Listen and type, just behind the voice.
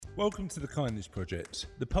Welcome to the Kindness Project,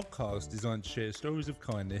 the podcast designed to share stories of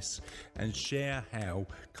kindness and share how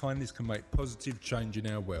kindness can make positive change in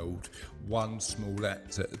our world, one small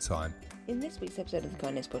act at a time. In this week's episode of the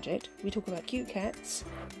Kindness Project, we talk about cute cats,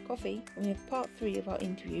 coffee, and we have part 3 of our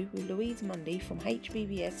interview with Louise Mundy from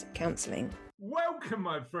HBBS Counselling. Welcome,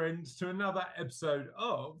 my friends, to another episode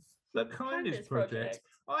of the Kindness Project.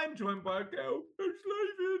 I'm joined by a girl who's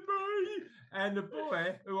leaving me, and a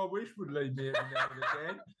boy who I wish would leave me every now and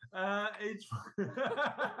again.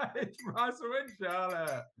 It's Russell and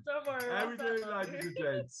Charlotte. Don't worry. How are we doing, ladies and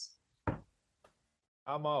gents?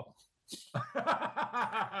 I'm off. So am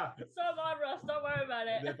I, Russ. Don't worry about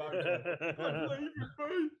it. They're both like, don't leave me.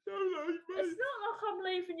 Don't leave me. It's not like I'm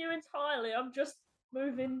leaving you entirely. I'm just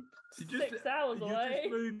moving You 6 hours You're away.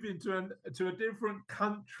 just moving to a different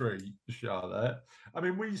country, Charlotte. I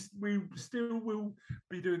mean, we still will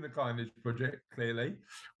be doing the Kindness Project. Clearly,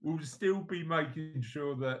 we'll still be making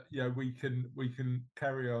sure that we can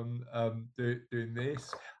carry on doing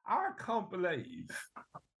this. I can't believe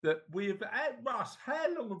that we've Russ. How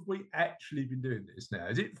long have we actually been doing this now?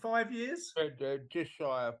 Is it 5 years? Just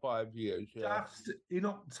shy of 5 years. Yeah. Just in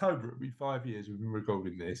October, it'll be 5 years we've been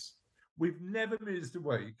recording this. We've never missed a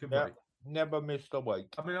week, have we? Never missed a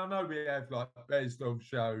week. I mean, I know we have like best of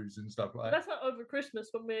shows and stuff like that. That's like over Christmas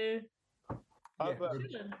when we're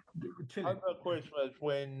chilling. Chilling. Over Christmas,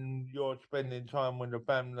 when you're spending time with the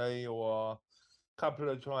family, or a couple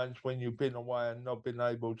of times when you've been away and not been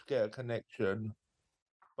able to get a connection.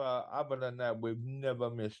 But other than that, we've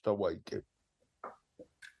never missed a week.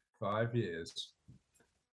 5 years.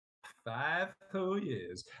 5 whole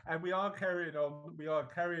years. And we are carrying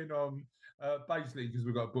on. Basically because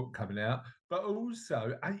we've got a book coming out. But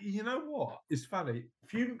also, you know what? It's funny. A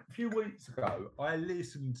few weeks ago, I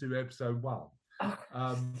listened to episode 1.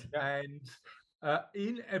 And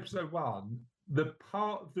in episode 1, the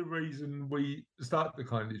part of the reason we started the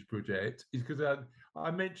Kindness Project is because I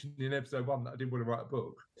mentioned in episode 1 that I didn't want to write a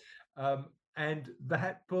book. And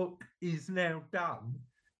that book is now done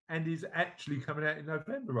and is actually coming out in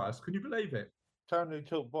November, Russ. Can you believe it? It only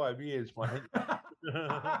took 5 years, mate. To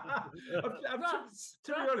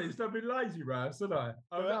be honest, I've been lazy, Russ, haven't I?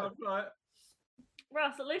 I'm like,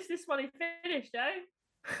 Russ, at least this one finished, eh?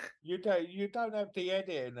 You don't have the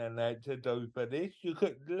editing and that to do for this.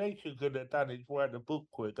 At least you could have done it to write the book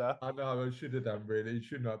quicker. I know, I should have done, really,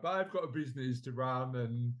 shouldn't I? But I've got a business to run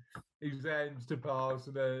and exams to pass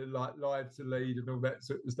and a life to lead and all that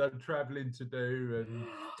sort of stuff, travelling to do and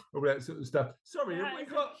all that sort of stuff. Sorry, have we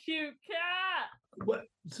got a cute cat? Well,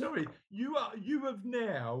 sorry, you have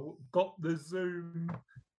now got the Zoom.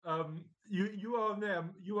 You are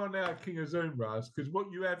now king of Zoom, Russ, because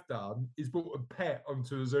what you have done is brought a pet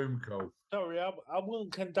onto a Zoom call. Sorry, I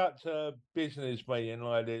wouldn't conduct a business meeting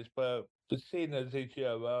like this, but seeing as this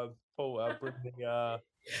year, I thought I'd bring the.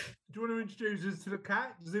 Do you want to introduce us to the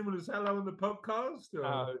cat? Does anyone want to say hello on the podcast?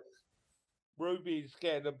 Or? Ruby's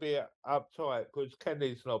getting a bit uptight because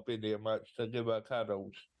Kenny's not been here much to give her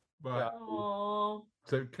cuddles. Right. Aww.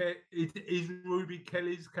 So, is Ruby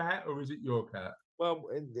Kelly's cat or is it your cat? Well,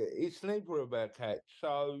 it's neither of our cats.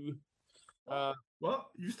 So, what?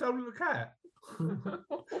 You stolen the cat?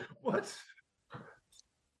 What?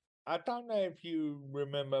 I don't know if you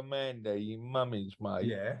remember Mandy, Mummy's mate.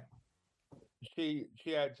 Yeah. She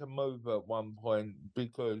had to move at one point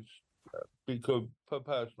because for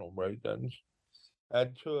personal reasons,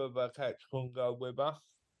 and 2 of her cats couldn't go with her.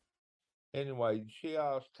 Anyway, she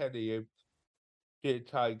asked Teddy if she'd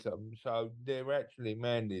take them, so they're actually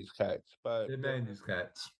Mandy's cats, but They're Mandy's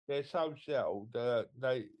cats. They're so settled that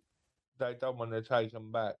they don't want to take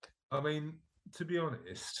them back. I mean, to be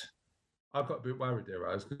honest, I got a bit worried there,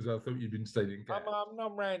 Rose, because I thought you'd been stealing cats. I'm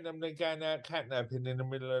not randomly going out catnapping in the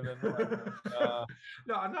middle of the night.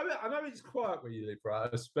 No, I know it's quiet where you live,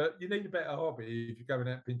 Rose, but you need a better hobby if you're going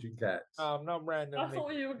out pinching cats. I'm not randomly. I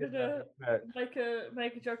thought you were going to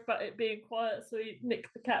make a joke about it being quiet so you nick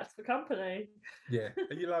the cats for company. Yeah.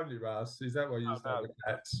 Are you lonely, Russ? Is that why you stole the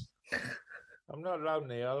cats? I'm not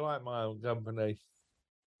lonely. I like my own company.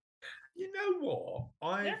 You know what?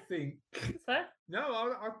 I think. Fair. No,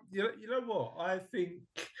 you know what? I think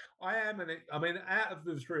I am out of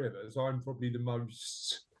the 3 of us, I'm probably the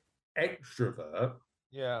most extrovert.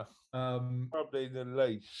 Yeah. Probably the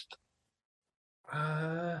least.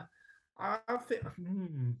 I think.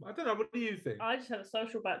 I don't know. What do you think? I just had a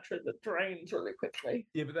social battery that drains really quickly.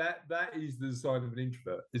 Yeah, but that is the sign of an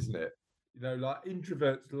introvert, isn't it? You know, like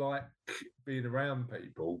introverts like being around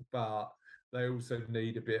people, but they also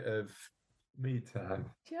need a bit of Me too.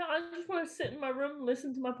 Yeah, I just want to sit in my room,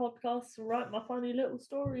 listen to my podcasts, and write my funny little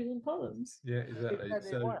stories and poems. Yeah, exactly.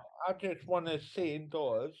 So I just want to sit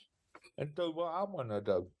indoors and do what I want to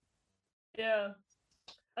do. Yeah.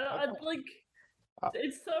 I Okay. like,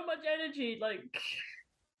 it's so much energy, like,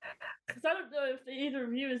 because I don't know if either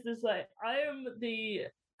of you is this way. I am the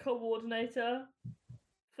coordinator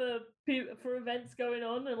for events going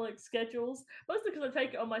on and like schedules, mostly because I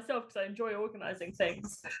take it on myself because I enjoy organizing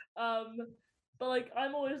things. But like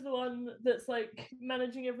I'm always the one that's like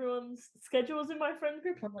managing everyone's schedules in my friend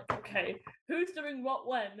group. I'm like, okay, who's doing what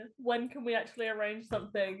when can we actually arrange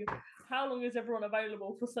something, how long is everyone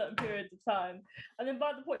available for certain periods of time, and then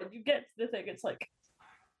by the point you get to the thing, it's like,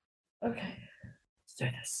 okay, let's do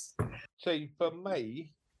this. See, for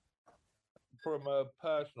me, from a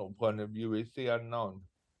personal point of view, it's the unknown.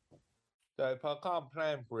 So if I can't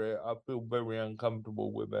plan for it, I feel very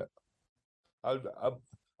uncomfortable with it.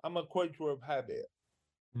 I'm a creature of habit.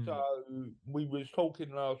 So we was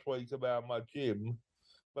talking last week about my gym,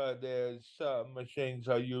 but there's certain machines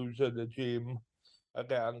I use at the gym. I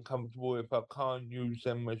get uncomfortable if I can't use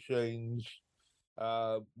them machines.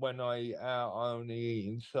 When I eat out, I only eat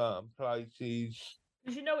in certain places.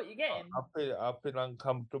 Because you know what you're getting. I feel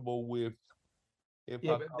uncomfortable with.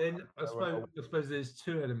 But then I suppose there's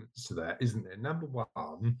two elements to that, isn't there? Number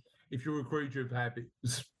one, if you're a creature of habit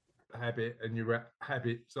and your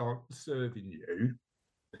habits aren't serving you,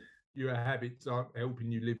 your habits aren't helping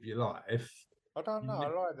you live your life. I don't know.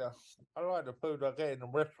 I like the food I get in the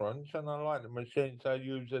restaurants, and I like the machines I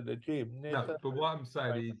use at the gym. No, but what I'm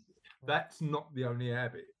saying is that's not the only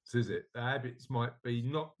habits, is it? The habits might be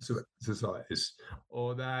not to exercise,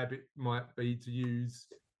 or the habit might be to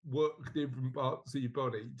work different parts of your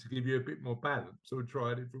body to give you a bit more balance, or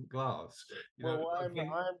try a different class. I'm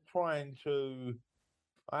trying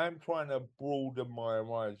to broaden my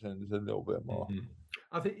horizons a little bit more. Mm-hmm.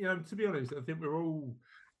 I think, to be honest, I think we're all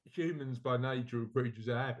humans by nature, creatures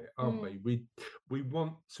of habit, aren't we? We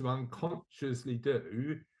want to unconsciously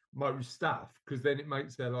do most stuff because then it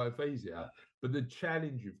makes our life easier. But the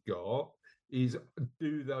challenge you've got is,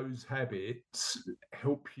 do those habits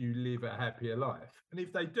help you live a happier life? And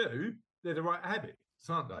if they do, they're the right habits,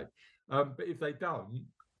 aren't they? But if they don't,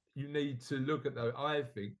 you need to look at those. I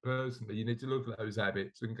think personally, you need to look at those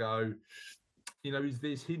habits and go, is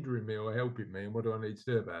this hindering me or helping me? And what do I need to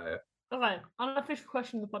do about it? Okay, unofficial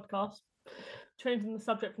question of the podcast, changing the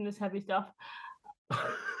subject from this heavy stuff.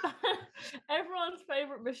 Everyone's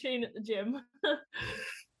favourite machine at the gym.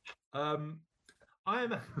 I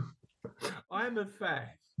am a fan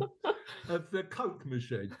of the Coke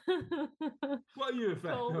machine. What are you a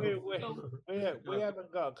fan of? We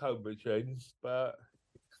haven't got a Coke machine, but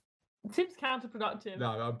it seems counterproductive. No,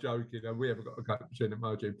 I'm joking. We haven't got a Coke machine at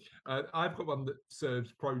my gym. I've got one that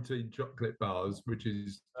serves protein chocolate bars, which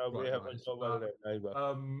is we haven't got one either.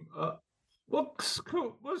 What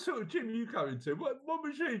sort of gym are you going to? What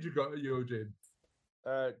machines you got at your gym?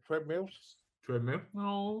 Treadmills. Treadmill?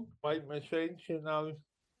 Oh. Weight machines, So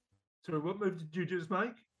what move did you just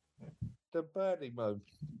make? The birdie move.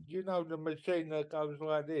 The machine that goes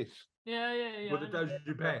like this. Yeah. Well, it does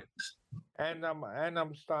your pecs. And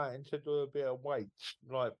I'm starting to do a bit of weights,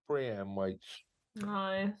 like freehand weights.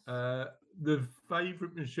 Nice. The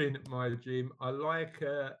favourite machine at my gym, I like.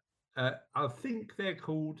 I think they're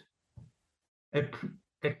called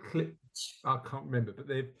Eclipse. I can't remember, but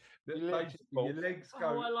they're basically your legs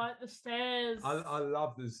go. Oh, I like the stairs. I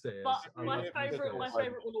love the stairs. But my favourite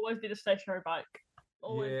will always be the stationary bike.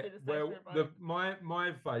 My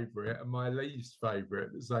favourite and my least favourite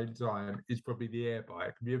at the same time is probably the air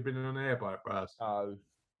bike. Have you ever been on an air bike, Russ? No.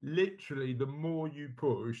 Literally, the more you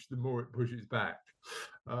push, the more it pushes back.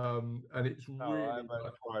 And it's really. I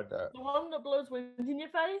haven't tried that. The one that blows wind in your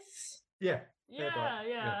face? Yeah.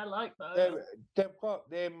 I like those. They've got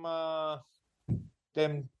them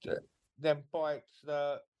bikes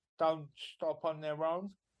that don't stop on their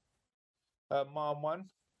own. Mine one.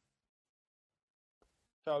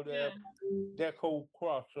 So they're called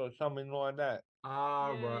cross or something like that.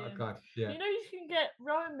 Right, okay, yeah. You can get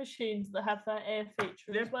rowing machines that have that air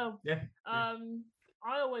feature as well. Yeah.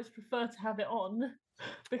 I always prefer to have it on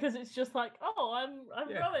because it's just like, I'm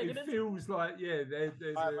rowing. It feels like I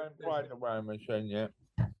haven't tried the rowing machine yet.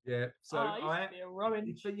 Yeah, so I used to be a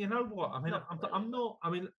rowing. But you know what? I mean, I'm not.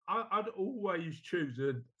 I mean, I'd always choose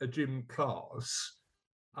a gym class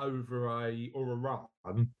over a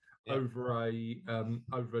run. Yeah. Over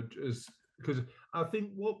just because I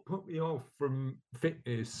think what put me off from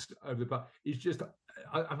fitness is just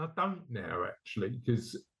and I don't now actually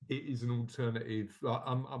because it is an alternative. Like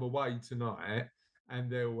I'm away tonight and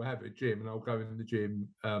they'll have a gym, and I'll go in the gym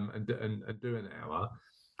and do an hour.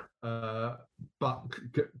 But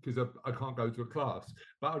because I can't go to a class,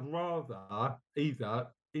 but I'd rather either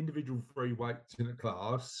individual free weights in a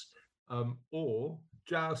class or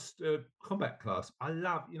just a combat class. I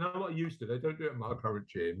love, you know what I used to, they don't do it at my current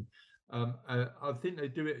gym. I think they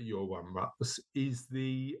do it at your one, Russ, is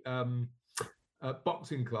the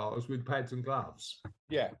boxing class with pads and gloves.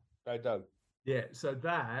 Yeah, they do. Yeah, so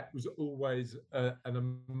that was always an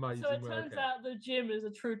amazing. So it turns out the gym is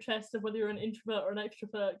a true test of whether you're an introvert or an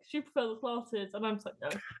extrovert. Because you prefer the classes, and I'm just like, no.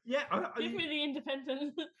 Yeah, Give me the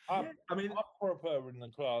independent. I prefer in the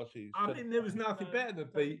classes. I mean, there was nothing better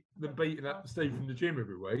than beating up Steve from the gym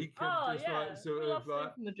every week. Oh just yeah, like, sort we of love like,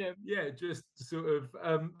 Steve from the gym. yeah, just sort of.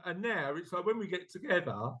 And now it's like when we get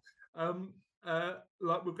together,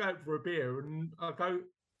 like we'll go out for a beer, and I go,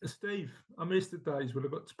 Steve, I miss the days when I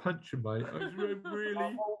got to punch him, mate. I was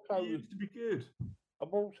really used to be good.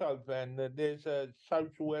 I've also found that there's a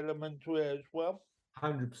social element to it as well.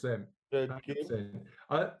 100%. 100%.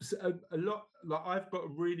 A lot, like I've got a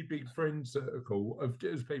really big friend circle of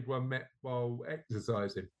just people I met while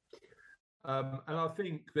exercising. And I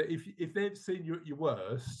think that if they've seen you at your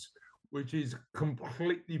worst, which is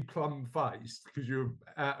completely plum-faced because you're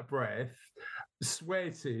out of breath,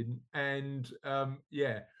 sweating, and well,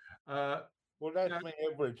 that's me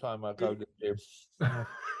every time I go to the gym.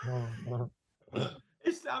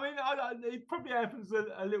 It probably happens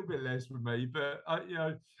a little bit less with me, but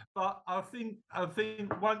but I think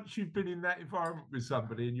once you've been in that environment with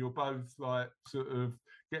somebody and you're both like sort of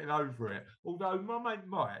getting over it. Although my mate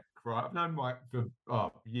Mike, right, I've known Mike for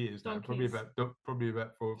years now, probably about 4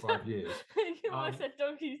 or 5 years. You almost said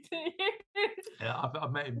donkeys, didn't you? Yeah,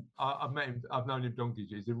 I've met him. I've known him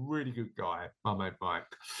donkeys. He's a really good guy, my mate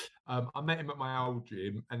Mike. I met him at my old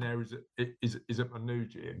gym, and there is at my new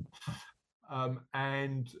gym. I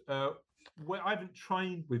haven't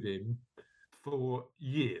trained with him for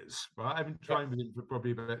years, right? I haven't trained with him for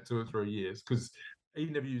probably about 2 or 3 years because he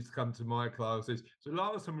never used to come to my classes. So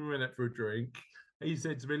last time we went out for a drink, he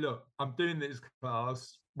said to me, "Look, I'm doing this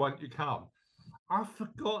class. Why don't you come?" I've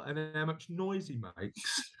forgotten how much noise he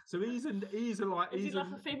makes. So he's a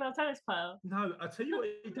female tennis player? No, I tell you what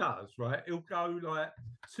he does, right? He'll go like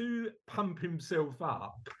to pump himself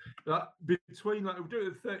up, like between he'll do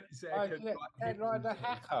it 30 seconds. Like the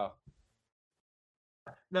hacker.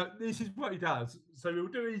 No, this is what he does. So he'll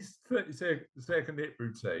do his 30-second hip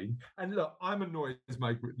routine. And look, I'm a noise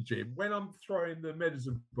maker at the gym. When I'm throwing the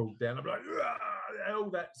medicine ball down, I'm like, all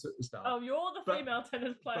that sort of stuff. Oh, you're the female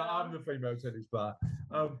tennis player. But I'm the female tennis player.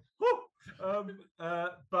 But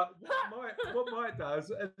what Mike does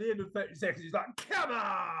at the end of 30 seconds, he's like, "Come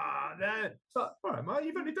on!" It's like, all right, mate,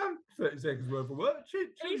 you've only done 30 seconds worth of work.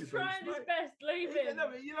 He's trying his best. Leave him.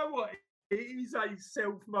 You know what? It is a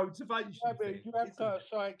self-motivation thing. You have to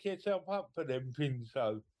psych yourself up for them things,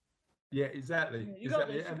 though. Yeah, exactly. You got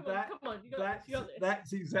this. And come on, you got this.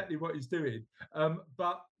 That's exactly what he's doing.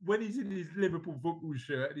 But when he's in his Liverpool football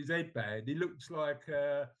shirt and his headband, he looks like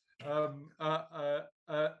a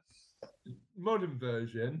modern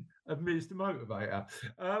version of Mr. Motivator.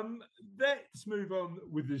 Let's move on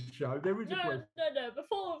with this show. There is a question. No.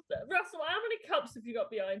 Before Russell, how many cups have you got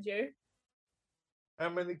behind you? How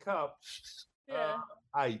many cups? Yeah.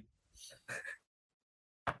 8.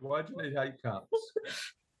 Why do you need 8 cups?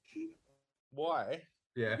 Why?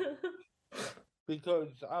 Yeah.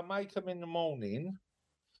 Because I make them in the morning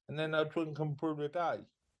and then I drink them through the day.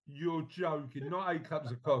 You're joking. Not 8 cups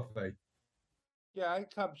of coffee. Yeah, 8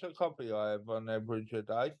 cups of coffee I have on average a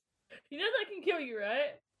day. You know that can kill you,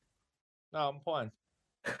 right? No, I'm fine.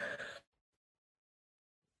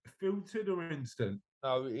 Filtered or instant?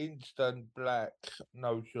 No, instant, black,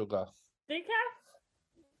 no sugar. Decaf?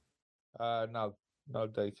 No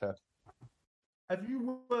decaf. Have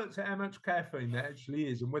you worked out how much caffeine that actually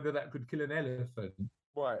is and whether that could kill an elephant?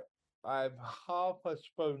 Right. I have half a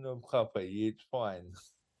spoon of coffee. It's fine.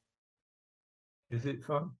 Is it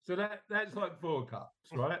fun? So that's like 4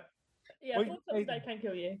 cups, right? Yeah, 4 cups a day can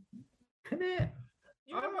kill you. Can it?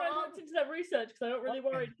 You remember I looked into that research because I got really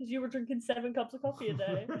worried because you were drinking 7 cups of coffee a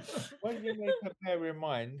day. Well, you need to bear in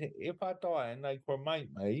mind, if I die and they cremate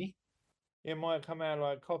me, it might come out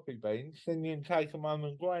like coffee beans, then you can take them home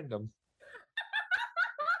and grind them.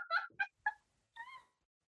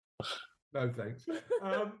 No, thanks.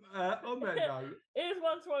 On that note... Here's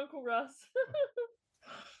one to Uncle Russ.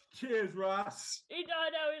 Cheers, Russ. He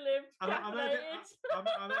died how he lived. He died how he lived. No,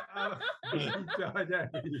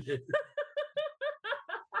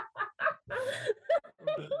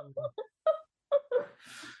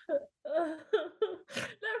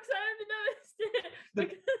 because I only noticed it.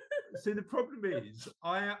 see, the problem is,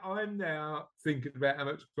 I'm now thinking about how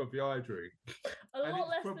much coffee I drink. A lot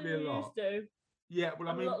less than probably you a lot. used to. Yeah, well,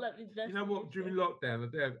 I A mean, lot less you know than what? used During to.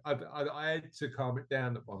 lockdown, I had to calm it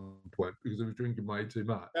down at one point because I was drinking way too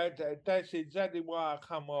much. That's exactly why I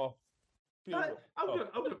come off. Hold on.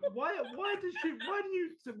 Why do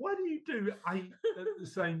you do 8 at the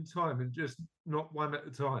same time and just not one at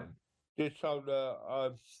a time? Just so that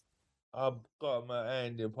I've got them at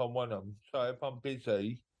hand if I want them. So if I'm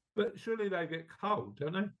busy, But surely they get cold,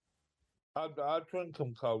 don't they? I drink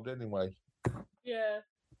them cold anyway. Yeah.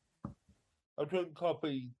 I drink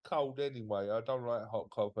coffee cold anyway. I don't like hot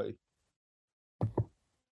coffee.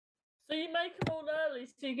 So you make them all early,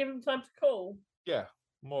 so you give them time to cool. Yeah,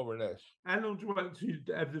 more or less. How long do you want to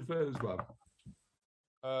have the first one?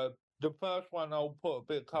 The first one I'll put a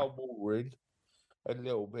bit of cold water in, a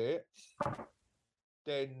little bit.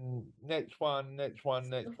 Then next one,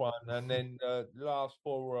 and then last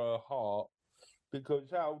 4 are hot, because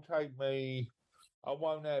that'll take me. I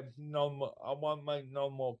won't make no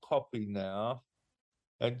more coffee now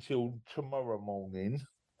until tomorrow morning,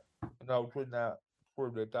 and I'll drink that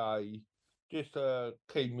through the day, just to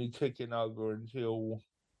keep me ticking over until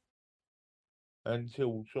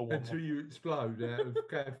you explode out of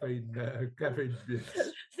caffeine abuse.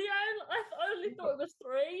 See, I only thought it was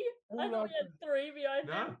 3. I thought we had 3 behind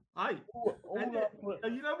him. No, 8.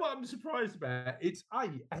 And you know what I'm surprised about? It's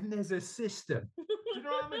 8, and there's a system. Do you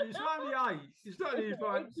know what I mean? It's only 8. It's not as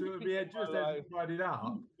like sort of just hasn't tried it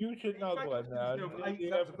up. You should know by now.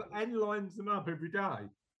 And lines them up every day.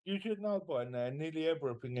 You should know by now. Nearly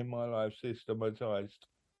everything in my life systematized.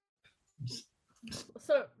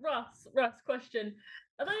 So, Russ, question.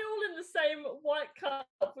 Are they all in the same white cup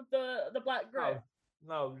with the black grip?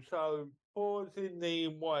 No, so pours in the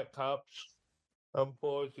white cups and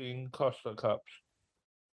pours in Costa cups.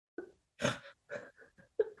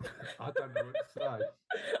 I don't know what to say. I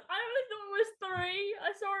only thought it was 3.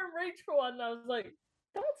 I saw him reach for one and I was like,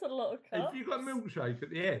 that's a lot of cups. Have you got a milkshake at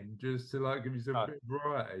the end just to like give you some bit of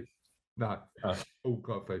variety? No. All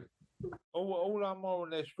coffee. All I more or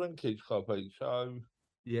less drink is coffee, so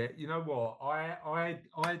yeah, you know what? I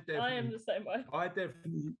definitely I am the same way. I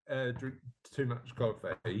definitely drink too much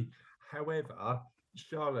coffee. However,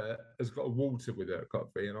 Charlotte has got a water with her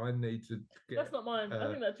coffee, and I need to get. That's not mine. I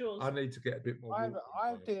think that's yours. I need to get a bit more. I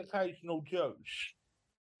have the occasional juice.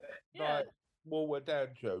 Yeah. Like watered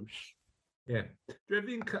down juice. Yeah. Do you have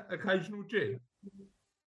the occasional gin?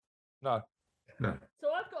 No. So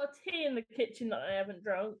I've got a tea in the kitchen that I haven't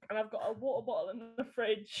drunk, and I've got a water bottle in the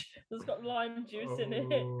fridge that's got lime juice in it.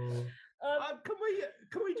 Can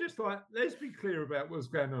we just let's be clear about what's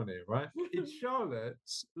going on here, right? It's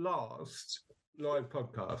Charlotte's last live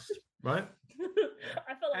podcast, right?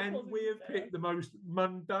 I felt like and we have picked the most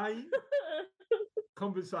mundane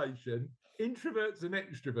conversation, introverts and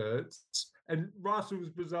extroverts, and Russell's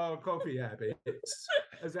bizarre coffee habits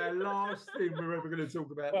as our last thing we're ever going to talk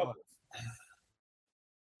about. Well,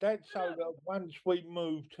 that's so that once we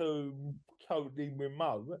move to totally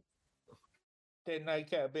remote, then they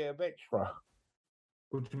get a bit of extra.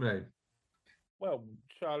 What do you mean? Well,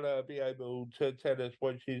 Charlotte will be able to tell us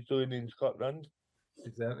what she's doing in Scotland.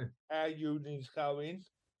 Exactly. How uni's going.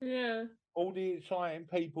 Yeah. All the exciting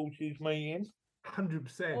people she's meeting.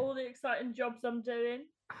 100%. All the exciting jobs I'm doing.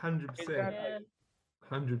 100%. Yeah.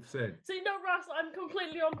 100%. So, Russ, I'm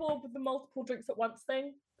completely on board with the multiple drinks at once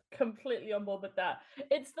thing. Completely on board with that.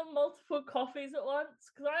 It's the multiple coffees at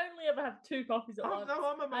once, because I only ever have 2 coffees at once.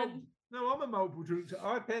 I'm a multiple drinker.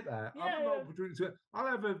 I get that. Yeah, I'm a multiple drinker. I'll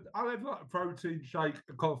have like a protein shake,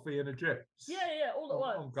 a coffee, and a juice. Yeah, all at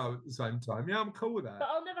once. I'll go at the same time. Yeah, I'm cool with that. But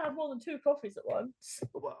I'll never have more than 2 coffees at once.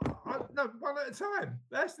 Well, no, one at a time.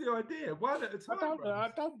 That's the idea. One at a time. I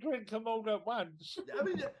don't drink them all at once. I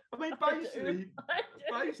mean, basically,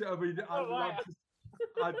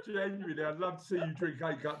 I'd love to see you drink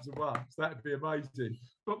 8 cups at once. That'd be amazing.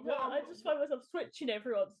 But I just find myself switching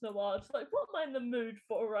every once in a while. Just like, what am I in the mood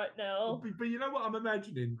for right now? But you know what I'm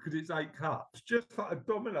imagining? Because it's 8 cups, just like a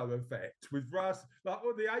domino effect with Russ, like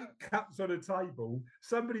all the 8 cups on a table,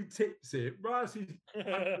 somebody tips it, Russ is with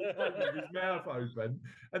his mouth open,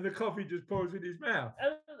 and the coffee just pours in his mouth.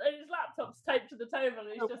 And his laptop's taped to the table,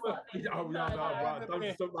 and he's just like,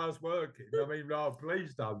 don't stop us working. I mean, no,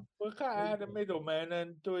 please don't. We'll cut out the middleman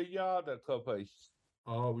and do a yard of coffee.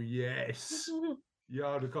 Oh, yes.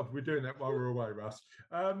 Yeah, the copy. We're doing that while we're away, Russ.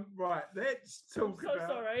 Right, let's talk I'm so about.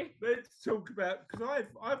 sorry. Let's talk about because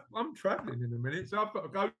I'm travelling in a minute, so I've got to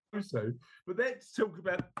go soon. But let's talk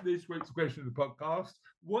about this week's question of the podcast.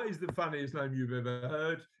 What is the funniest name you've ever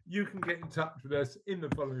heard? You can get in touch with us in the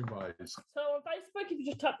following ways. So on Facebook, if you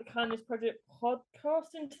just type the Kindness Project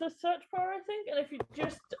podcast into the search bar, I think, and if you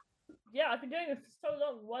just, I've been doing this for so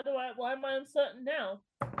long. Why am I uncertain now?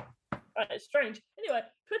 It's strange. Anyway,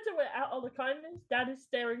 Twitter, we're out on the kindness. Dad is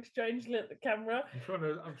staring strangely at the camera.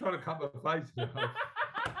 I'm trying to cut my face now.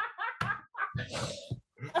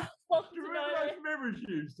 Welcome Do you to remember those memories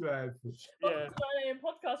you used to have? Welcome to 9 a.m.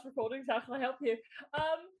 podcast recordings. How can I help you?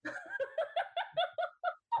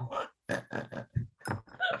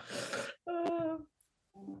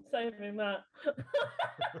 Saving that.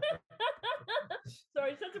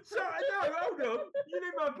 Sorry, no, hold on. You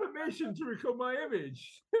need my permission to record my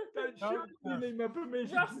image. Don't you need my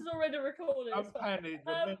permission? Russ is already recorded. I'm panicked.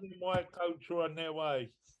 The men in white coats are on their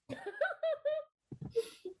way.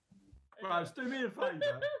 Right, do me a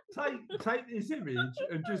favour. Take this image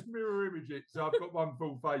and just mirror image it so I've got one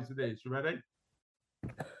full face of this. You ready?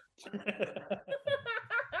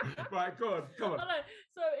 Right, go on. Hello.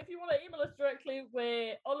 So if you want to email us directly,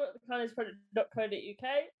 we're on at thekindnessproject.co.uk.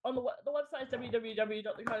 On the website is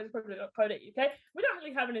www.thekindnessproject.co.uk. We don't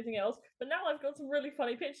really have anything else, but now I've got some really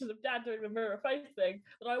funny pictures of Dad doing the mirror face thing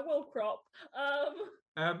that I will crop.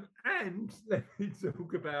 And let me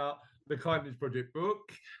talk about the Kindness Project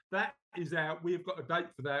book. That is out. We've got a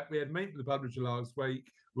date for that. We had a meeting with the publisher last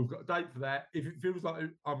week. We've got a date for that. If it feels like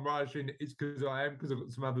I'm rushing, it's because I am, because I've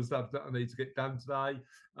got some other stuff that I need to get done today,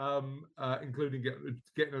 including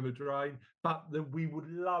getting on the train. But we would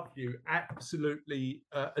love you, absolutely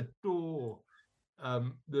adore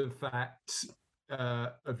the fact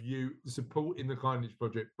of you supporting the Kindness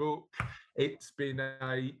Project book. It's been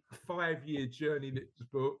a 5-year journey, this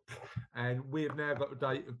book, and we have now got a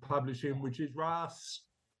date of publishing, which is Russ.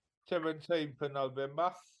 17th of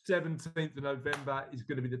November. 17th of November is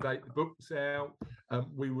going to be the date the book's out.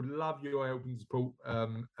 We would love your help and support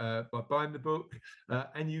by buying the book.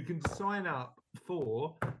 And you can sign up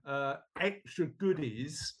for extra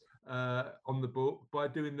goodies on the book by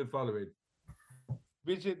doing the following.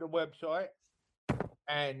 Visit the website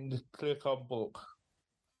and click on book.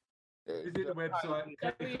 Visit the website.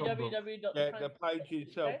 The page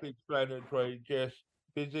is self-explanatory. Just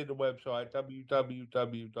visit the website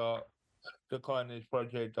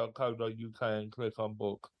www.thekindnessproject.co.uk and click on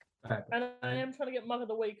book. And I am trying to get Mug of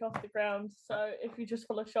the Week off the ground, so if you just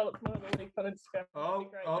follow Charlotte's Mug of the Week on Instagram, that'd be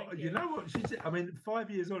great. Thank you. You know what?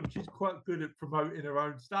 5 years on, she's quite good at promoting her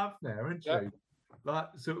own stuff now, isn't she? Yep.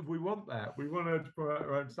 So we want that. We want her to promote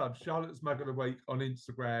her own stuff. Charlotte's Mug of the Week on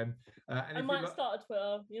Instagram. And I might start a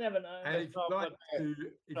Twitter. You never know. And if you'd like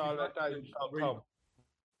to,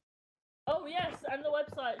 oh yes, and the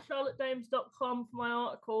website charlottedames.com for my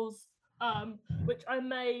articles, which I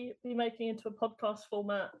may be making into a podcast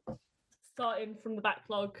format, starting from the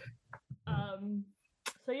backlog.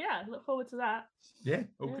 So yeah, look forward to that. Yeah,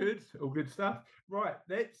 all good stuff. Right,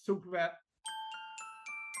 let's talk about.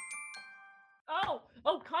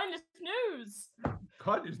 Kindness news.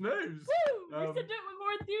 Kindness news. Woo! We should do it with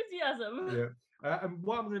more enthusiasm. Yeah. And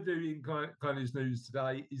what I'm going to do in Kindness News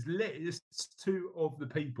today is list 2 of the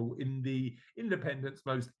people in the Independent's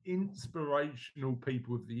most inspirational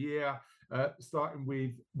people of the year, starting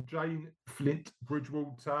with Jane Flint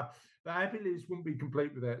Bridgewater. The happy list wouldn't be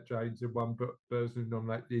complete without Jane, said one person who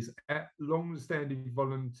nominated this, a long-standing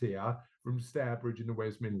volunteer from Stourbridge in the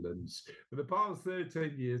West Midlands. For the past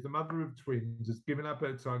 13 years, the mother of twins has given up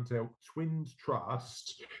her time to help Twins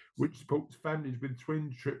Trust, which supports families with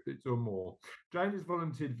twin triplets or more. Jane has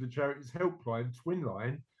volunteered for the charity's helpline,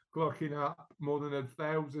 Twinline, clocking up more than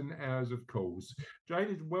 1,000 hours of calls. Jane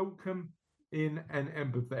is welcoming and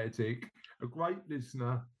empathetic, a great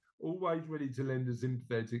listener, always ready to lend a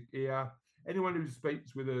sympathetic ear. Anyone who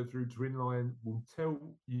speaks with her through Twinline will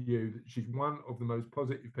tell you that she's one of the most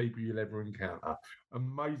positive people you'll ever encounter.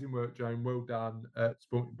 Amazing work, Jane. Well done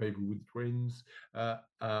supporting people with twins. I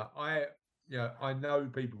know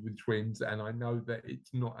people with twins, and I know that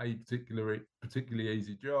it's not a particularly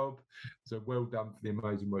easy job. So well done for the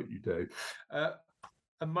amazing work you do.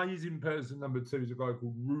 Amazing person number 2 is a guy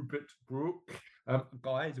called Rupert Brooke.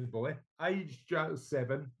 He's a boy, aged just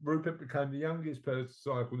 7. Rupert became the youngest person to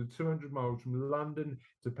cycle the 200 miles from London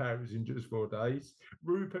to Paris in just 4 days.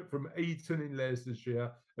 Rupert from Eton in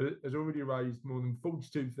Leicestershire has already raised more than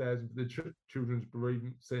 42,000 for the Children's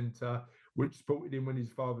Bereavement Centre, which supported him when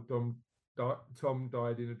his father Dom Tom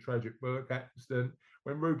died in a tragic work accident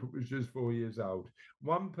when Rupert was just 4 years old.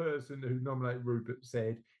 One person who nominated Rupert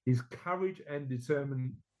said his courage and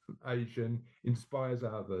determination inspires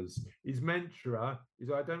others. His mantra is,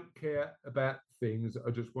 I don't care about things, I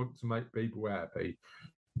just want to make people happy.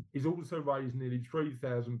 He's also raised nearly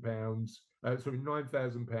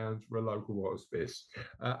 £9,000 for a local hospice.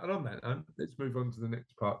 And on that note, let's move on to the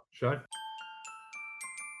next part of the show.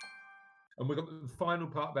 And we've got the final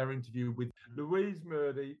part of our interview with Louise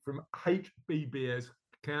Mundy from HBBS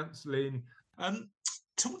Counselling.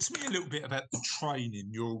 Talk to me a little bit about the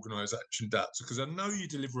training your organisation does, because I know you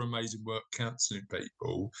deliver amazing work counselling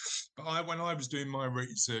people, but when I was doing my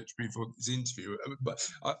research before this interview,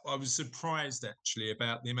 I was surprised actually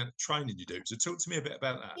about the amount of training you do. So talk to me a bit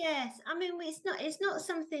about that. Yes, I mean, it's not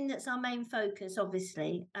something that's our main focus,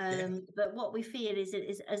 obviously, but what we feel is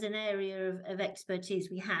as an area of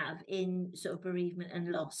expertise we have in sort of bereavement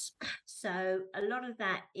and loss. So a lot of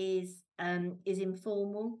that is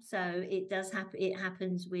informal, so it does happen. It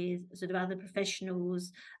happens with sort of other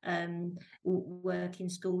professionals, work in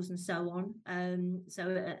schools and so on.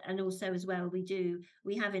 So and also as well, we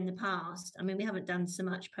have in the past. I mean, we haven't done so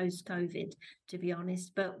much post-COVID, to be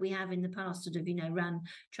honest, but we have in the past sort of run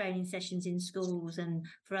training sessions in schools and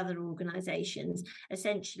for other organisations,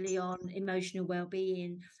 essentially on emotional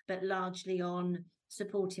well-being, but largely on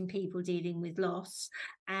supporting people dealing with loss,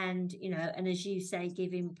 and and as you say,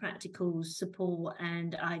 giving practical support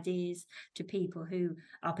and ideas to people who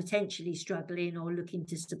are potentially struggling or looking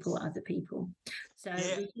to support other people. So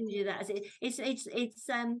we do that.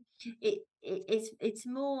 It's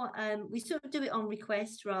more we sort of do it on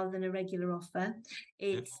request rather than a regular offer.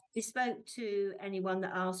 It's bespoke to anyone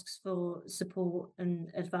that asks for support and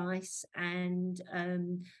advice, and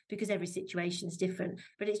because every situation is different,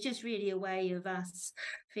 but it's just really a way of us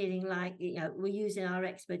feeling like we're using our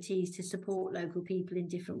expertise to support local people in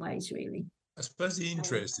different ways, really. I suppose the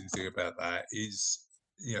interesting thing about that is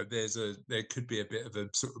there could be a bit of a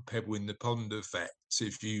sort of pebble in the pond effect.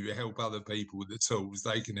 If you help other people with the tools,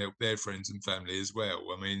 they can help their friends and family as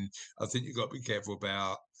well. I mean, I think you've got to be careful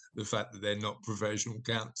about the fact that they're not professional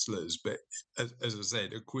counsellors, but as I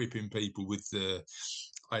said, equipping people with the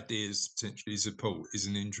ideas to potentially support is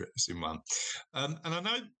an interesting one. And I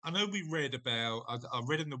know we read about, I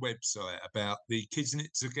read on the website about the Kids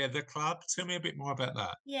Knit Together Club. Tell me a bit more about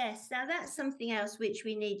that. Yes, now that's something else which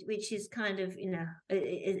we need, which is kind of,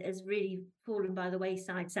 has really fallen by the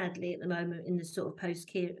wayside, sadly, at the moment in the sort of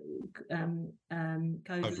post-COVID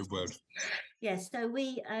world. Yes, so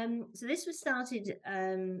so this was started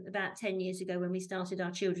about 10 years ago when we started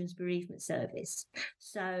our children's bereavement service.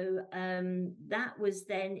 So that was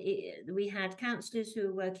then, we had counsellors who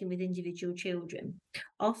were working with individual children.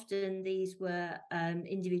 Often these were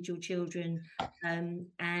individual children,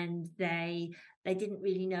 and they didn't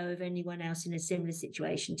really know of anyone else in a similar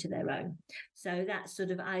situation to their own. So that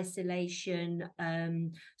sort of isolation,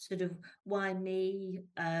 sort of why me,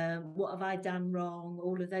 what have I done wrong,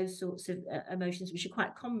 all of those sorts of emotions, which are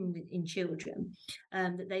quite common in children,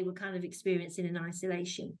 that they were kind of experiencing in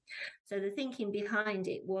isolation. So the thinking behind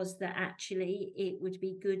it was that actually it would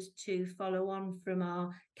be good to follow on from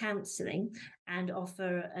our counselling and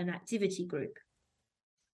offer an activity group.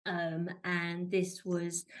 And this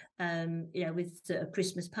was, with a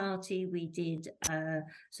Christmas party, we did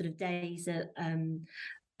sort of days at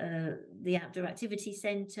the outdoor activity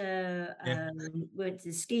centre, went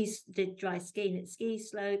to did dry skiing at ski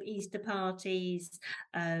slope, Easter parties,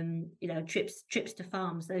 trips to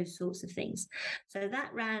farms, those sorts of things. So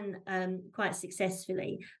that ran quite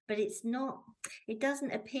successfully, but it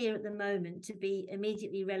doesn't appear at the moment to be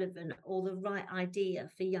immediately relevant or the right idea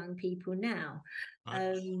for young people now.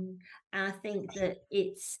 And I think that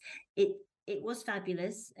it was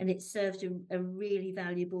fabulous, and it served a really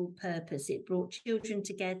valuable purpose. It brought children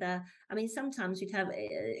together. I mean, sometimes we'd have,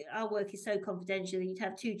 our work is so confidential that you'd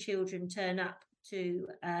have two children turn up to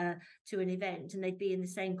an event, and they'd be in the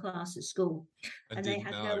same class at school, and they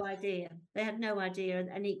had no idea. They had no idea,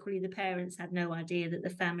 and equally the parents had no idea that the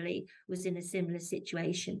family was in a similar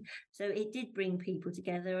situation. So it did bring people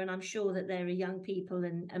together, and I'm sure that there are young people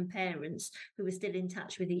and parents who are still in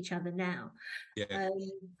touch with each other now.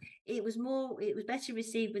 It was better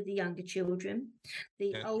received with the younger children.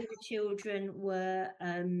 The older children were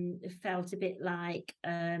felt a bit like,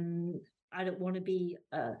 I don't want to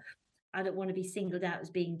be singled out as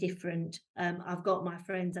being different. I've got my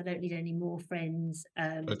friends. I don't need any more friends.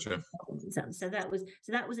 So that was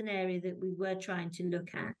an area that we were trying to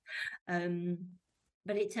look at.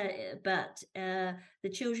 the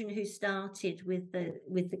children who started with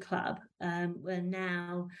the club were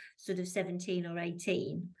now sort of 17 or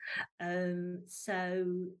 18.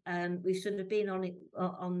 So we've sort of been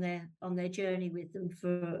on their journey with them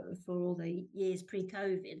for all the years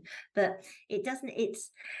pre-COVID. But it doesn't.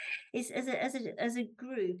 It's as a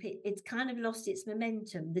group, it's kind of lost its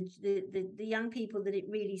momentum. The young people that it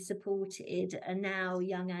really supported are now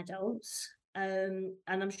young adults. And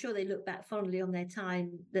I'm sure they look back fondly on their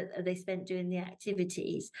time that they spent doing the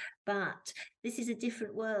activities. But this is a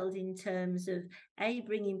different world in terms of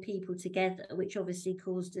bringing people together, which obviously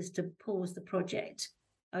caused us to pause the project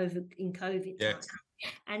over in COVID time.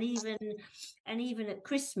 And even at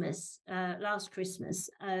Christmas, last Christmas,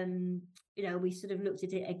 we sort of looked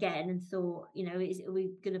at it again and thought, are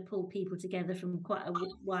we going to pull people together from quite a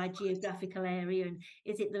wide geographical area, and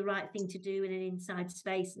is it the right thing to do in an inside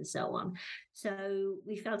space and so on? So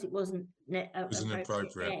we felt it wasn't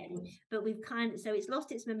appropriate again, but so it's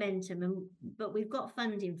lost its momentum, but we've got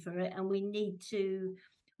funding for it, and we need to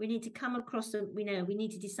come across we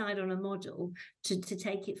need to decide on a model to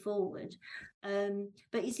take it forward.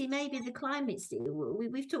 But you see, maybe the climate's,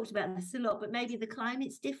 we've talked about this a lot, but maybe the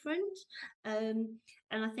climate's different. And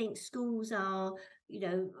I think schools are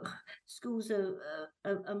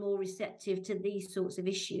more receptive to these sorts of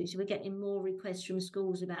issues. We're getting more requests from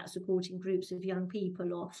schools about supporting groups of young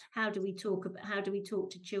people, or how do we talk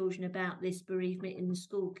to children about this bereavement in the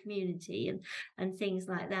school community, and things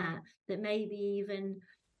like that maybe even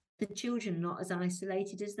the children are not as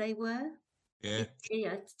isolated as they were. Yeah.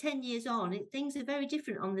 10 years on, things are very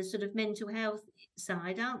different on the sort of mental health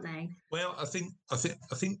side, aren't they? Well, I think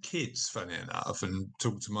kids, funny enough, and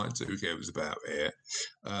talk to my two girls about it,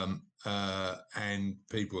 and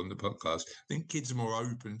people on the podcast. I think kids are more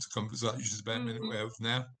open to conversations about mental health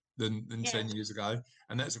now than 10 years ago,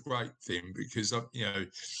 and that's a great thing, because I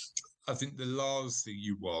think the last thing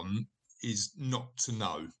you want is not to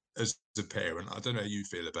know. As a parent, I don't know how you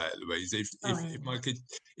feel about it, Louise. If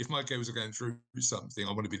my girls are going through something,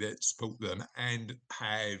 I want to be there to support them and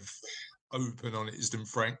have open, honest, and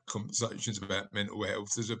frank conversations about mental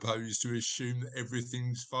health, as opposed to assume that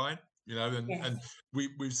everything's fine. And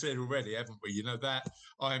we've said already, haven't we? That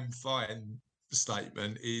 "I'm fine"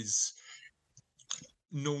 statement is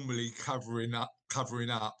normally covering up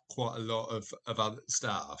quite a lot of other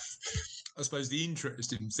stuff. I suppose the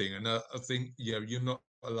interesting thing, and I think you're not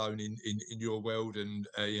alone in your world, and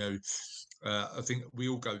I think we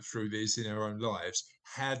all go through this in our own lives.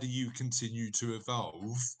 How do you continue to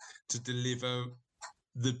evolve to deliver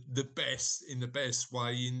the best in the best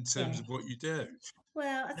way in terms of what you do?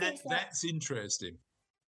 Well, I think that's interesting.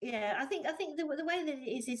 Yeah, I think the way that it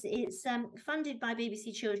is it's funded by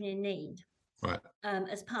BBC Children in Need. Right.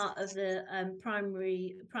 As part of the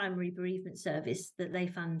primary bereavement service that they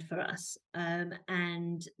fund for us, and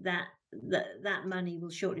that money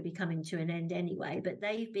will shortly be coming to an end anyway. But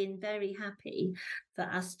they've been very happy for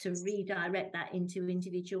us to redirect that into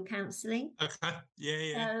individual counselling. Okay.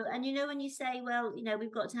 Yeah. And when you say, well,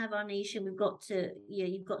 we've got to have our niche, and we've got to,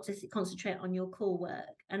 you've got to concentrate on your core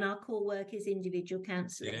work, and our core work is individual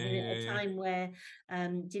counselling. And at a time where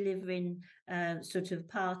delivering sort of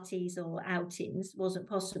parties or outings wasn't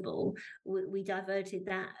possible, we diverted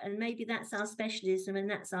that, and maybe that's our specialism and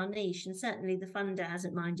that's our niche, and certainly the funder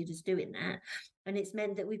hasn't minded us doing that, and it's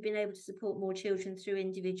meant that we've been able to support more children through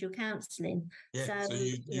individual counselling. So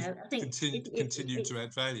you I think continue to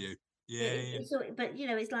add value. But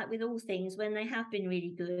it's like with all things, when they have been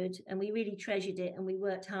really good and we really treasured it and we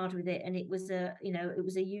worked hard with it, and it was a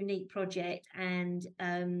unique project, and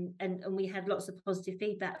we had lots of positive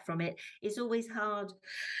feedback from it. It's always hard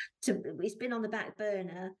it's been on the back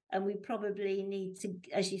burner, and we probably need to,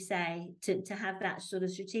 as you say, to have that sort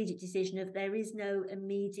of strategic decision of there is no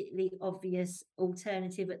immediately obvious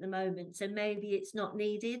alternative at the moment, so maybe it's not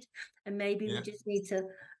needed, and maybe we just need to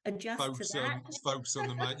adjust to that. Focus on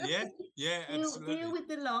the money. Absolutely. Deal with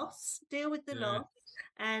the loss,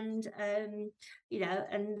 and and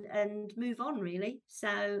move on, really.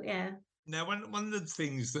 So Now, one of the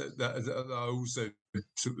things that I also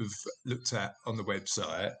sort of looked at on the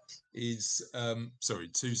website is, sorry,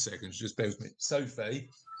 2 seconds, just bear with me. Sophie,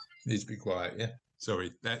 needs to be quiet, yeah?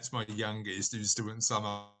 Sorry, that's my youngest who's still on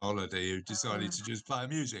summer holiday, who decided to just play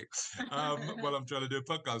music while I'm trying to do a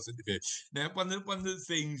podcast interview. Now, one of the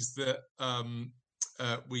things that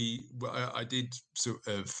I did sort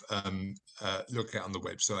of look at on the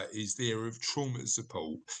website is the area of trauma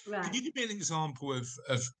support. Right. Can you give me an example of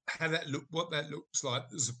how that what that looks like,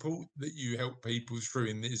 the support that you help people through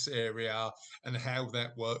in this area, and how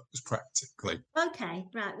that works practically? Okay,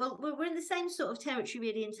 right. Well, we're in the same sort of territory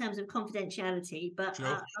really in terms of confidentiality, but Sure.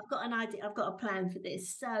 I've got an idea. I've got a plan for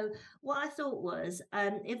this. So what I thought was,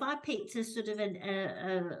 if I picked a sort of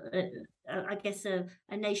I guess a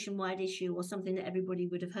nationwide issue or something that everybody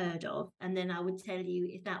would have heard of, and then I would tell you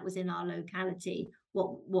if that was in our locality,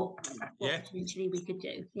 what potentially we could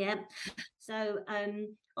do. Yeah. So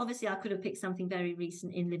obviously I could have picked something very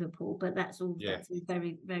recent in Liverpool, but that's all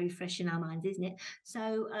very, very fresh in our minds, isn't it?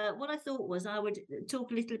 So what I thought was I would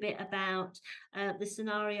talk a little bit about the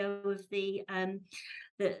scenario of the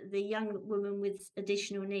young woman with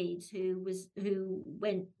additional needs who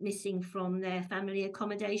went missing from their family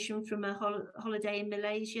accommodation from a holiday in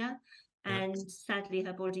Malaysia, and sadly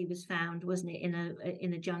her body was found, wasn't it,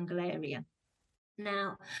 in a jungle area.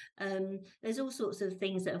 Now, there's all sorts of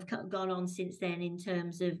things that have gone on since then in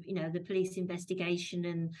terms of, the police investigation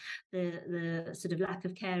and the sort of lack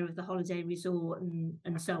of care of the holiday resort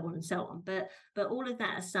and so on and so on. But all of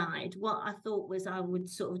that aside, what I thought was I would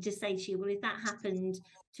sort of just say to you, well, if that happened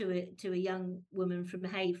to a young woman from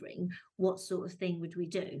Havering, what sort of thing would we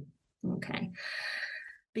do? Okay.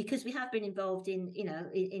 Because we have been involved in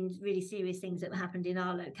really serious things that happened in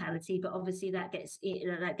our locality, but obviously that gets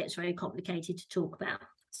very complicated to talk about.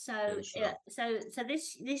 So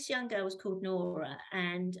this young girl was called Nora,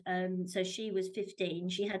 and so she was 15.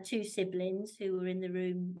 She had two siblings who were in the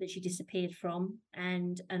room that she disappeared from,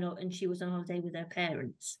 and she was on holiday with her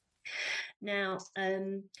parents. Now,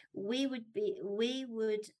 we're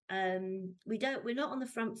not on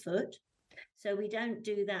the front foot. So we don't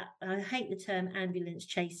do that. I hate the term ambulance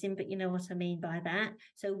chasing, but you know what I mean by that.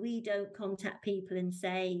 So we don't contact people and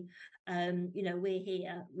say, we're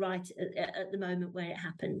here right at the moment where it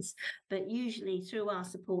happens. But usually through our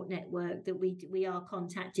support network that we are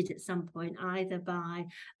contacted at some point, either by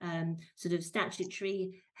sort of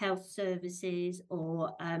statutory health services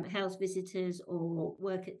or health visitors or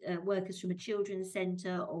workers from a children's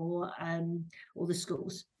centre or the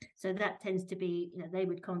schools. So that tends to be, they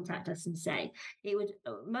would contact us and say it would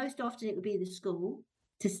most often it would be the school.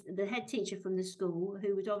 The head teacher from the school,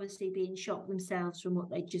 who would obviously be in shock themselves from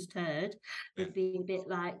what they just heard, would be a bit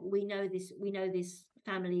like, we know this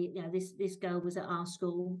family, this girl was at our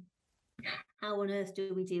school. How on earth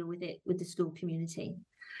do we deal with it with the school community?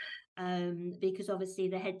 Because obviously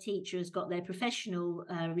the head teacher has got their professional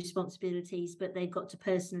responsibilities, but they've got to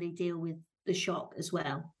personally deal with the shock as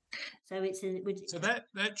well. So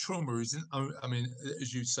that trauma isn't. I mean,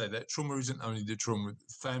 as you say, that trauma isn't only the trauma of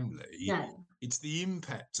the family. No. It's the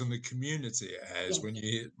impact on the community it has when you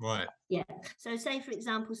hear right. Yeah. So, say for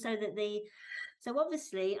example, so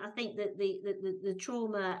obviously, I think that the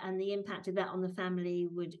trauma and the impact of that on the family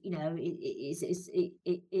would,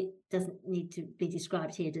 it doesn't need to be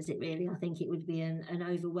described here, does it? Really, I think it would be an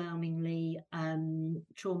overwhelmingly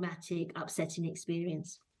traumatic, upsetting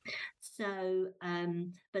experience. So,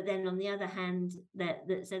 but then on the other hand,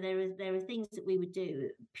 so there are things that we would do.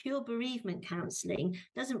 Pure bereavement counselling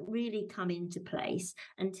doesn't really come into place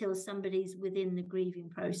until somebody's within the grieving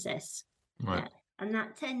process, right? And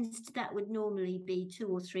that would normally be 2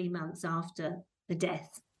 or 3 months after the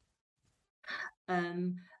death.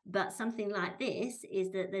 But something like this is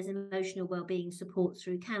that there's emotional wellbeing support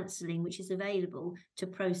through counselling, which is available to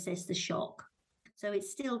process the shock. So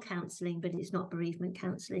it's still counselling, but it's not bereavement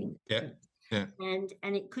counselling. Yeah. And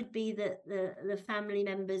it could be that the family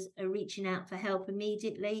members are reaching out for help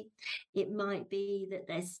immediately. It might be that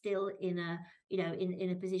they're still in a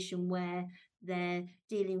position where they're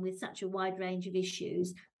dealing with such a wide range of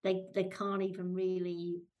issues, they can't even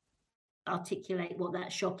really articulate what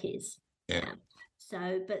that shock is. Yeah.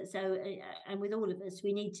 And with all of us,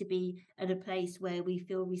 we need to be at a place where we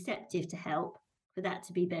feel receptive to help for that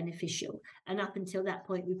to be beneficial. And up until that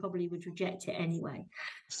point, we probably would reject it anyway.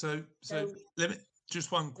 So let me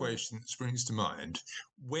just one question that springs to mind.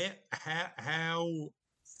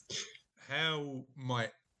 How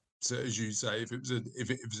might, so as you say, if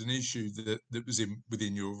it was an issue that was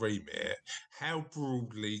within your remit, how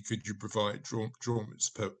broadly could you provide trauma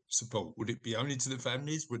support? Would it be only to the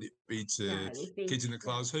families? Would it be to kids in the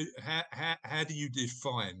class? How do you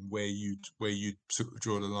define where you'd sort of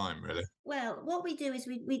draw the line, really? Well, what we do is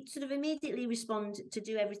we sort of immediately respond to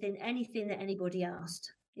do anything that anybody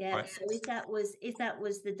asked. Yeah. Right. So if that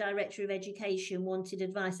was the director of education wanted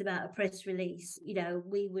advice about a press release,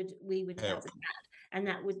 we would help with that. and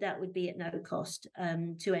that would be at no cost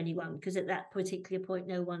to anyone, because at that particular point,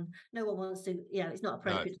 no one wants to. It's not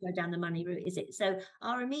appropriate to go down the money route, is it? So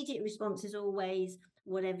our immediate response is always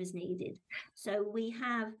whatever's needed. So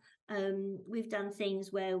we've done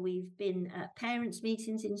things where we've been at parents'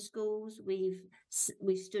 meetings in schools. We've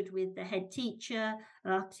stood with the head teacher.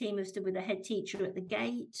 Our team have stood with the head teacher at the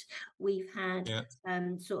gate. We've had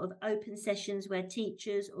sort of open sessions where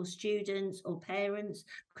teachers or students or parents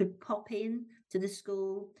could pop in to the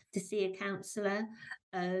school to see a counsellor.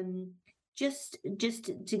 Just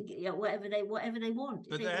to whatever they want.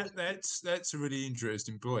 But that's a really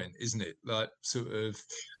interesting point, isn't it? Like, sort of,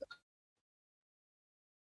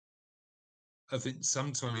 I think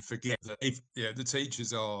sometimes we forget that the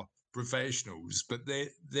teachers are professionals, but the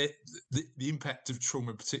impact of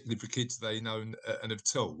trauma, particularly for kids they know and have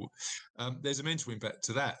taught, there's a mental impact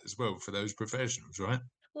to that as well for those professionals, right?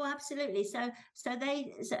 Well, absolutely.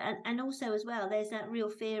 And also as well, there's that real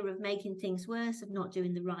fear of making things worse, of not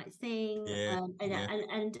doing the right thing.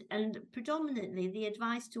 And predominantly the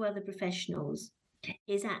advice to other professionals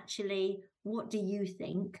is actually, what do you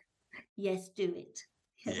think? Yes, do it.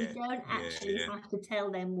 We don't actually have to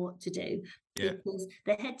tell them what to do, because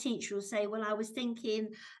the head teacher will say, well, I was thinking,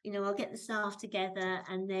 I'll get the staff together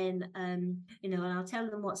and then, and I'll tell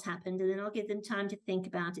them what's happened, and then I'll give them time to think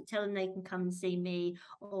about it, tell them they can come and see me,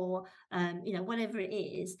 or, whatever it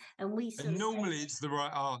is. And normally it's the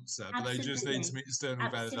right answer, but they just need some external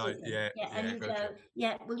validation. And you go,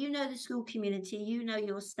 well, the school community,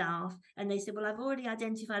 your staff. And they said, well, I've already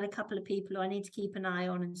identified a couple of people who I need to keep an eye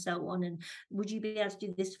on and so on. And would you be able to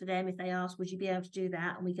do this for them? If they ask, would you be able to do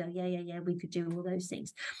that? And we go, yeah, we could do all those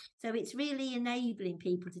things. So it's really enabling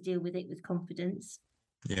people to deal with it with confidence.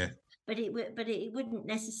 Yeah. But it wouldn't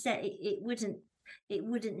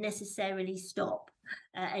necessarily stop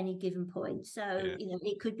at any given point. So,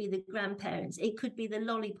 it could be the grandparents, it could be the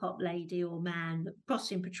lollipop lady or man,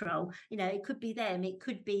 crossing patrol, it could be them, it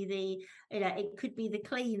could be it could be the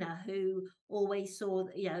cleaner who always saw,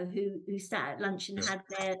 who sat at lunch and had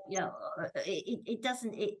their,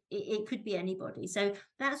 it could be anybody. So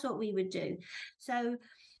that's what we would do. So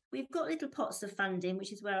we've got little pots of funding,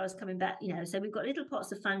 which is where I was coming back, so we've got little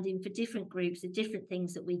pots of funding for different groups of different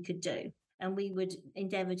things that we could do. And we would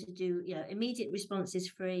endeavour to do, immediate responses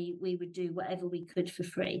free. We would do whatever we could for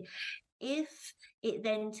free. If it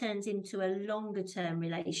then turns into a longer term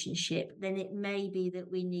relationship, then it may be that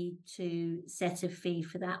we need to set a fee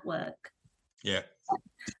for that work. Yeah.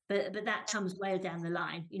 But that comes way down the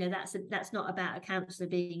line. That's not about a counsellor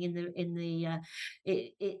being in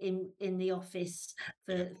the office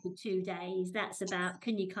for 2 days. That's about,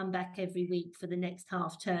 can you come back every week for the next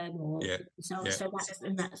half term or so. So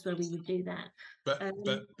that's where we would do that. But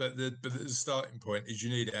the starting point is,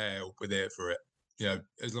 you need our help. We're there for it.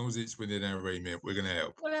 As long as it's within our remit, we're going to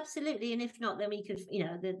help. Well, absolutely, and if not, then we could,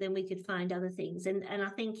 then we could find other things. And I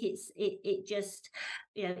think it just,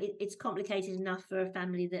 it's complicated enough for a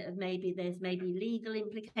family that there's maybe legal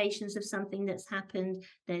implications of something that's happened.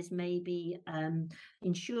 There's maybe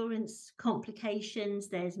insurance complications.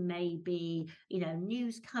 There's maybe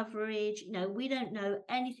news coverage. We don't know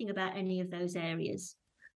anything about any of those areas.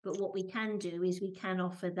 But what we can do is we can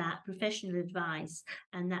offer that professional advice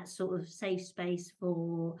and that sort of safe space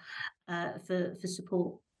for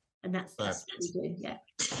support, and that's what we do. Yeah.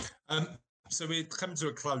 So we're coming to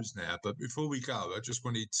a close now, but before we go, I just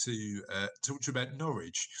wanted to talk to you about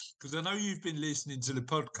Norwich, because I know you've been listening to the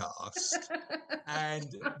podcast,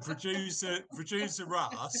 and producer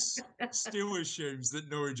Russ still assumes that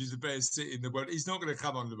Norwich is the best city in the world. He's not going to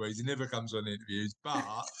come on, Louise. He never comes on interviews, but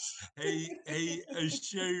he's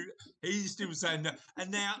still saying no.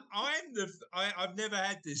 And now I've never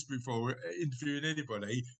had this before, interviewing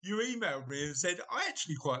anybody. You emailed me and said, I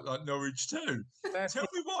actually quite like Norwich too. Tell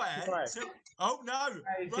me why. Right. Oh no,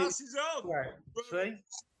 Russ is on. Right. See?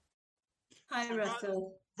 Hi,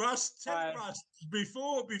 Russell. Russ, tell Russ,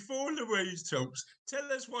 before Louise talks,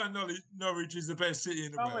 tell us why Norwich is the best city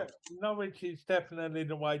in the world. Norwich is definitely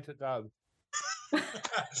the way to go.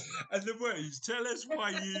 And Louise, tell us why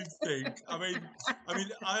you think.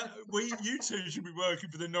 You two should be working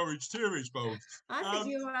for the Norwich Tourist Board. I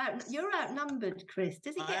think you're outnumbered, Chris.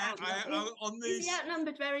 Does he get outnumbered? Is he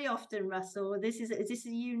outnumbered very often, Russell? Is this a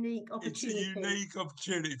unique opportunity? It's a unique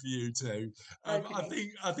opportunity for you two.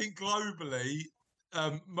 Okay. I think globally,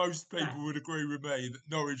 most people would agree with me that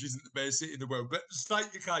Norwich isn't the best city in the world. But state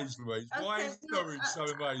your case, Louise. Why is Norwich so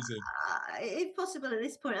amazing? If possible, at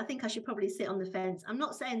this point, I think I should probably sit on the fence. I'm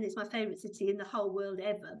not saying it's my favourite city in the whole world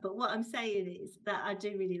ever, but what I'm saying is that I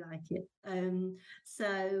do really like it.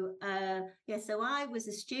 So I was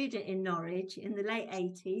a student in Norwich in the late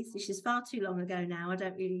 80s, which is far too long ago now. I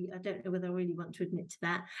don't know whether I really want to admit to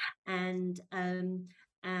that. And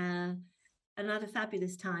I had a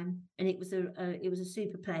fabulous time, and it was a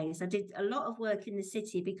super place. I did a lot of work in the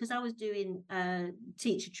city because I was doing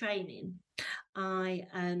teacher training.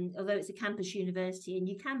 Although it's a campus university, and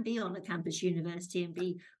you can be on a campus university and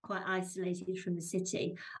be quite isolated from the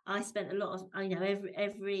city, I spent a lot of, I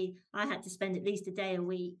had to spend at least a day a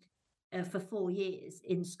week for 4 years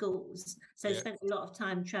in schools, so I spent a lot of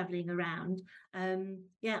time traveling around. I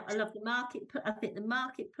love the market. I think the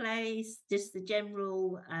marketplace, just the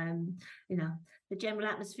general, the general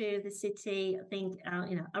atmosphere of the city. I think,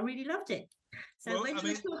 I really loved it. So when you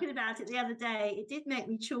were talking about it the other day, it did make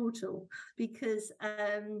me chortle because,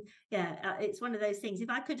 it's one of those things. If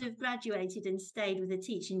I could have graduated and stayed with a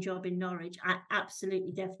teaching job in Norwich, I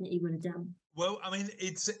absolutely, definitely would have done. Well, I mean,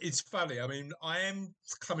 it's funny. I mean, I am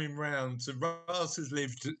coming round to Russ has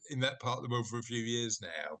lived in that part of the world for a few years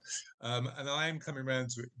now, and I am coming round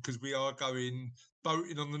to it because we are going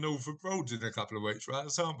boating on the Norfolk Broads in a couple of weeks, right?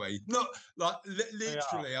 Aren't we? Not like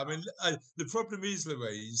literally. I mean, the problem is,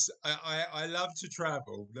 Louise, I love to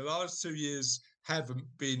travel. The last 2 years haven't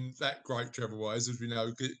been that great travel-wise, as we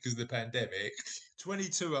know, because of the pandemic.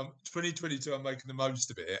 2022, I'm making the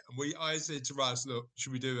most of it. And I said to Russ, look,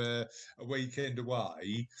 should we do a weekend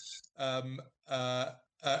away?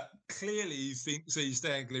 Clearly he thinks East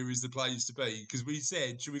Anglia is the place to be, because we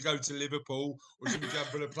said, should we go to Liverpool, or should we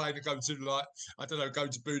jump on a plane and go to go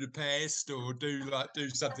to Budapest, or do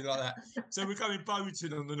something like that? So we're going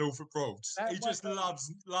boating on the Norfolk Broads. He just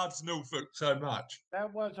loves Norfolk so much.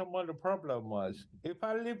 That wasn't what the problem was. If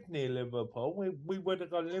I lived near Liverpool, we would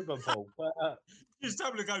have gone Liverpool. But you just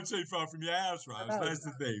don't want to go too far from your house, Rose. That's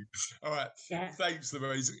the thing. All right. Yeah. Thanks,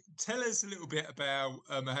 Louise. Tell us a little bit about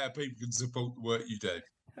how people can support the work you do.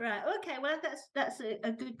 Right. Okay. Well, that's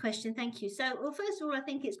a good question. Thank you. So, well, first of all, I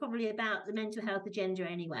think it's probably about the mental health agenda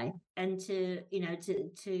anyway, and to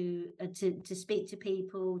speak to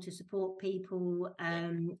people, to support people,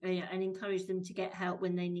 and encourage them to get help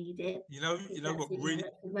when they need it. You know what? Really,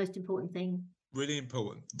 that's the most important thing. Really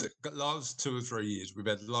important. The last 2 or 3 years, we've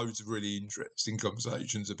had loads of really interesting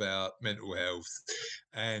conversations about mental health,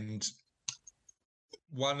 and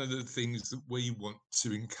one of the things that we want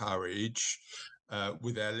to encourage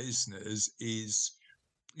with our listeners is,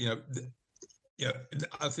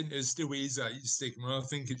 I think there still is a stigma. I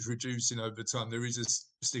think it's reducing over time. There is a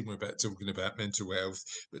stigma about talking about mental health,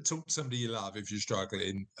 but talk to somebody you love if you're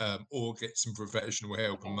struggling, or get some professional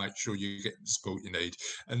help and make sure you get the support you need.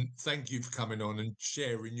 And thank you for coming on and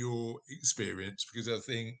sharing your experience, because I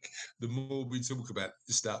think the more we talk about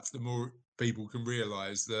this stuff, the more people can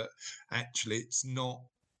realise that actually it's not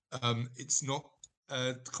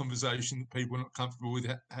a conversation that people are not comfortable with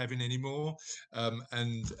having anymore,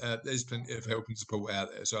 and there's plenty of help and support out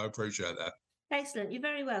there, so I appreciate that. Excellent. You're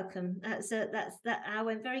very welcome. That I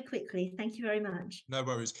went very quickly. Thank you very much. No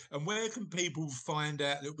worries. And where can people find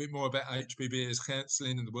out a little bit more about HBBS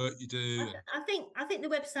Counselling and the work you do? I think the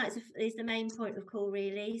website is the main point of call,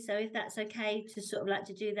 really. So if that's okay to sort of like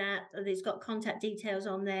to do that, it's got contact details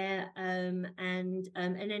on there, and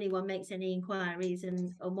anyone makes any inquiries,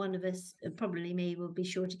 and one of us, probably me, will be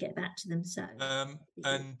sure to get back to them. So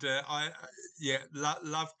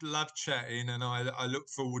love chatting, and I look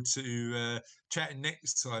forward to chatting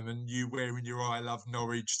next time, and you wearing your I Love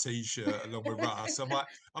Norwich t-shirt along with Russ. Only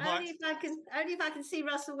if I can see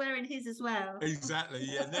Russell wearing his as well. Exactly.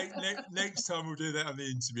 Yeah. Next time we'll do that on the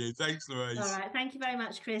interview. Thanks, Louise. All right. Thank you very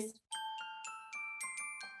much, Chris. Here's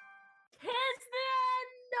the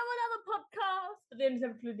end of another podcast. But the end is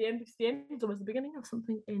never truly the end, because the end is always the beginning of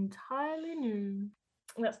something entirely new.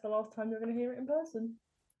 And that's the last time you're going to hear it in person,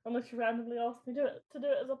 unless you randomly ask me to do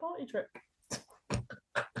it as a party trick.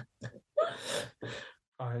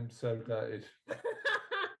 I am so gutted.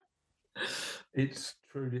 It's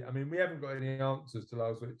truly, I mean, we haven't got any answers to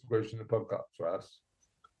last week's question of the podcast for us.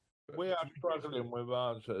 We are struggling with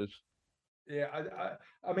answers. Yeah,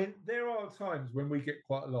 I mean, there are times when we get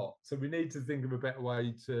quite a lot, so we need to think of a better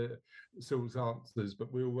way to source answers.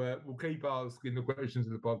 But we'll keep asking the questions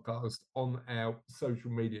of the podcast on our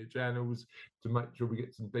social media channels to make sure we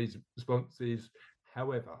get some decent responses.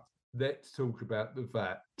 However, let's talk about the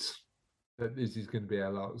fact that this is going to be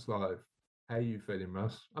our last live. How you feeling,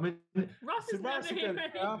 Russ? I mean, Russ to is never Russ, it here.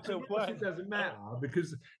 doesn't, to Russ, it doesn't matter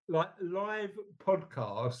because like live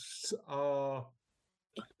podcasts are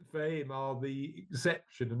for him are the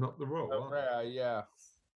exception and not the rule. aren't they? Rare, yeah.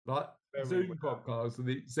 Like Very Zoom rare. podcasts are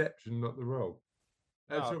the exception, not the rule.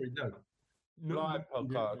 No. Sorry, no. Live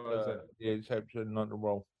podcast, the exception, not the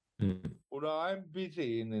rule. Mm. Although I'm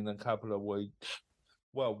busy in a couple of weeks.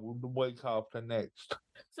 Well, the week after next.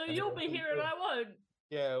 So you'll be here and I won't.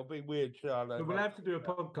 Yeah, it'll be weird, Charlotte. So we'll have to do a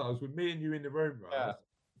podcast with me and you in the room, right?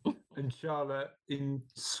 Yeah. And Charlotte in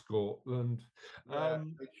Scotland. Yeah,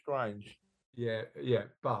 it's strange. Yeah.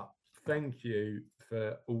 But thank you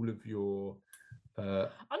for all of your. I'm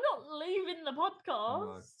not leaving the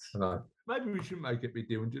podcast. No. Maybe we shouldn't make it a big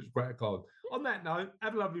deal and just crack on. On that note,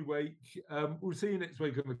 have a lovely week. We'll see you next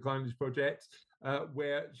week on the Kindness Project,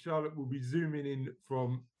 where Charlotte will be zooming in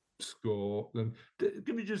from Scotland.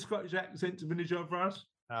 Give me just Scottish accent to finish off for us.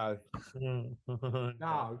 No.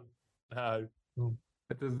 No. No.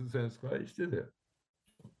 That doesn't sound Scottish, does it?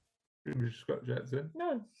 Give me a Scottish accent.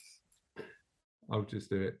 No. I'll just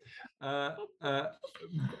do it.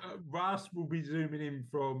 Russ will be zooming in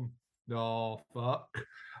from Norfolk.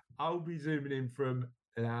 I'll be zooming in from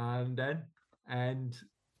London. And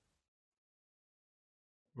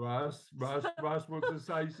Russ wants to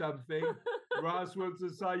say something. Russ wants to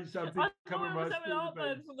say something. Come on, Russ. Having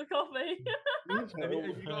heartburn from the coffee. Have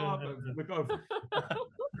you got heartburn from the coffee?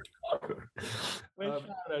 Where's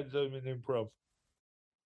Charlotte zooming in from?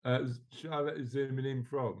 Charlotte is zooming in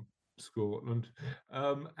from Scotland,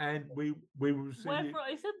 and we will see. Where from?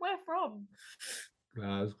 He said where from?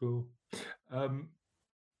 Glasgow, and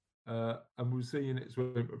we'll see you next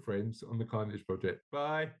week, my friends, on the Kindness Project.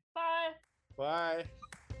 Bye. Bye. Bye.